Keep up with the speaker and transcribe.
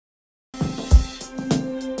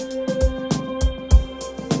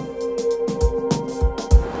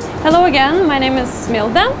Hello again, my name is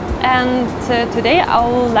Milda, and today I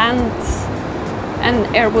will land an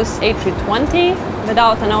Airbus A320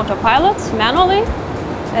 without an autopilot, manually,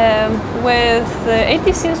 with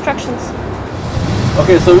ATC instructions.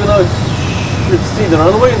 Okay, so you now should see the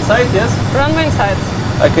runway inside, yes? Runway inside.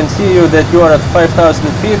 I can see you that you are at 5,000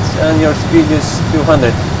 feet and your speed is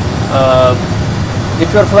 200.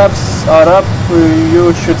 If your flaps are up,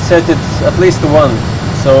 you should set it at least to 1.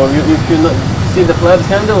 So if you see the flaps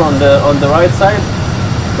handle on the right side.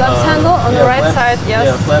 Flaps handle on the right side, yes.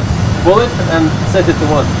 Yeah, flaps, pull it and set it to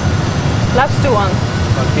 1. Flaps to 1.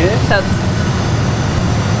 Okay. Set.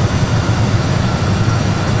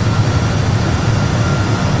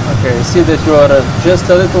 Okay, see that you are just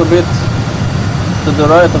a little bit to the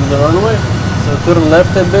right of the runway. So turn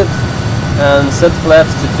left a bit and set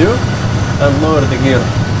flaps to 2 and lower the gear.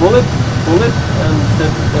 Pull it,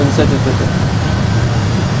 and set it to 2.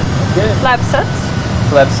 Okay. Flap set.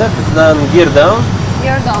 Flap set, then gear down.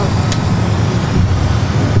 Gear down.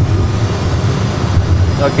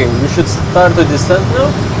 Okay, we should start the descent now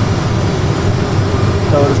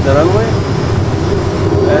towards the runway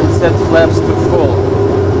and set flaps to full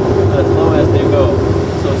as low as they go.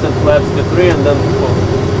 So set flaps to 3 and then to full.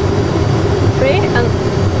 3 and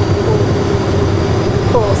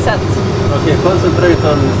full set. Okay, concentrate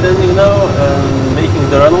on descending now and making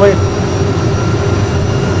the runway.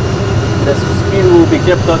 The speed will be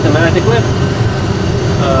kept automatically.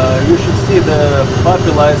 You should see the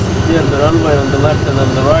poppy lights here, the runway on the left and on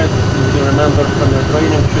the right. If you remember from your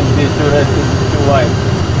training, should be too red, too wide.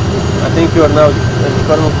 I think you are now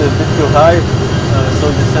currently a bit too high, so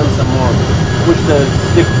descend some more. Push the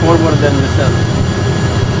stick forward and descend.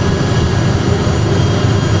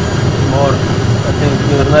 More. I think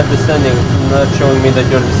you're not descending, not showing me that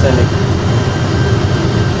you're descending.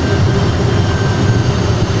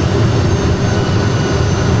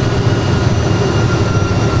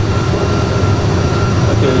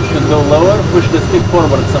 Okay, you should go lower, push the stick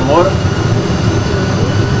forward some more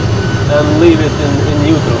and leave it in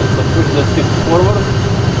neutral. So push the stick forward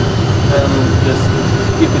and just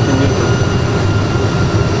keep it in neutral.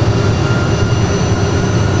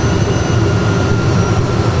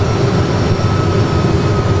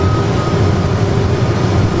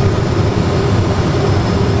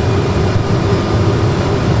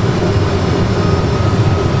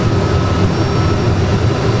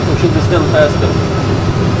 Should descend faster.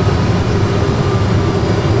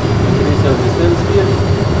 Increase your descent speed.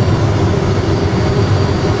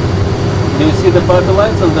 Do you see the poppy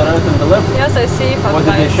lights on the right and the left? Yes, I see poppy What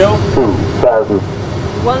did they lights. show? 2,000.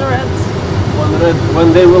 1 red. 1 red.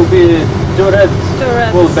 When they will be 2 red, 2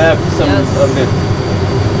 red. pull back some Yes. a bit.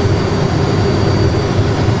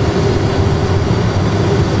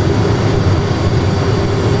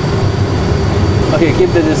 Okay,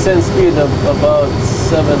 keep the descent speed of about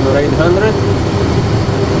 700 or 800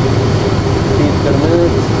 feet per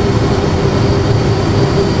minute.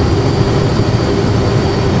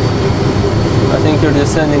 I think you're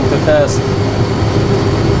descending too fast.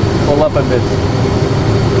 Pull up a bit.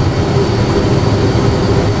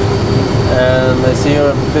 And I see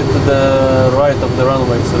you're a bit to the right of the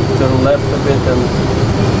runway, so turn left a bit and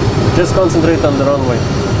just concentrate on the runway.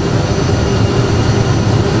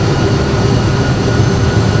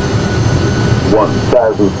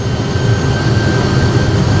 1,000.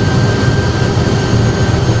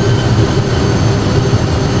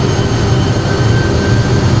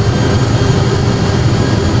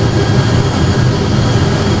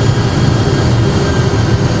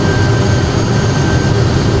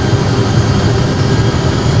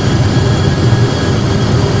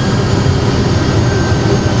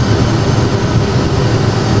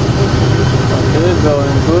 Okay,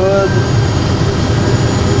 going good.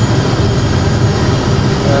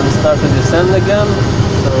 And start to descend again,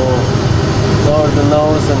 so lower the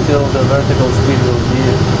nose until the vertical speed will be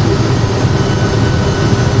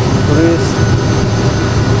increased.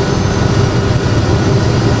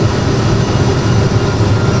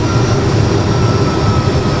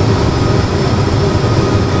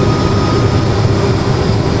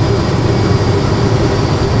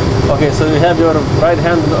 Okay, so you have your right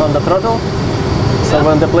hand on the throttle, so Yeah.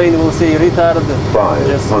 when the plane will say retard, 500.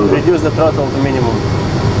 just reduce the throttle to minimum.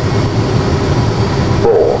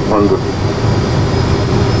 400.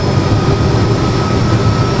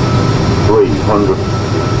 300.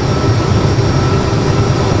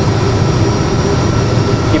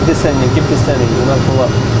 Keep descending, do not pull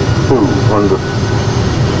up. 200.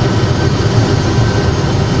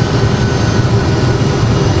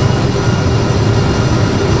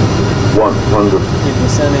 100. Keep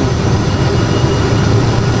descending.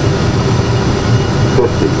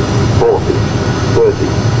 50, 40, 30,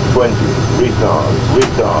 20, retard,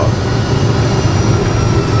 retard.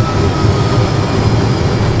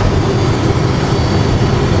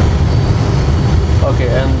 Okay,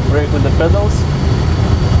 and brake with the pedals.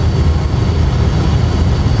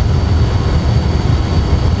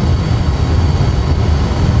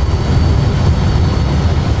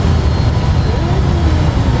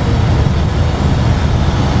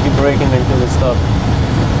 Keep braking until it stops.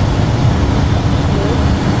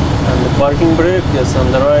 And the parking brake is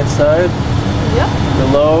on the right side, Yeah.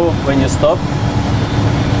 below when you stop.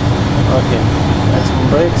 Okay, maximum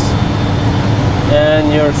brakes.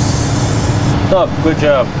 And you're stop. Good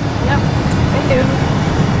job. Yeah. Thank you.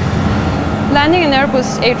 Landing an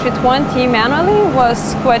Airbus A320 manually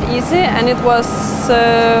was quite easy, and it was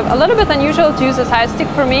a little bit unusual to use a side stick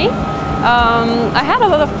for me. I had a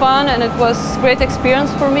lot of fun, and it was a great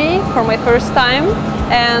experience for me for my first time.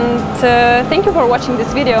 And thank you for watching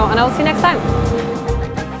this video, and I'll see you next time.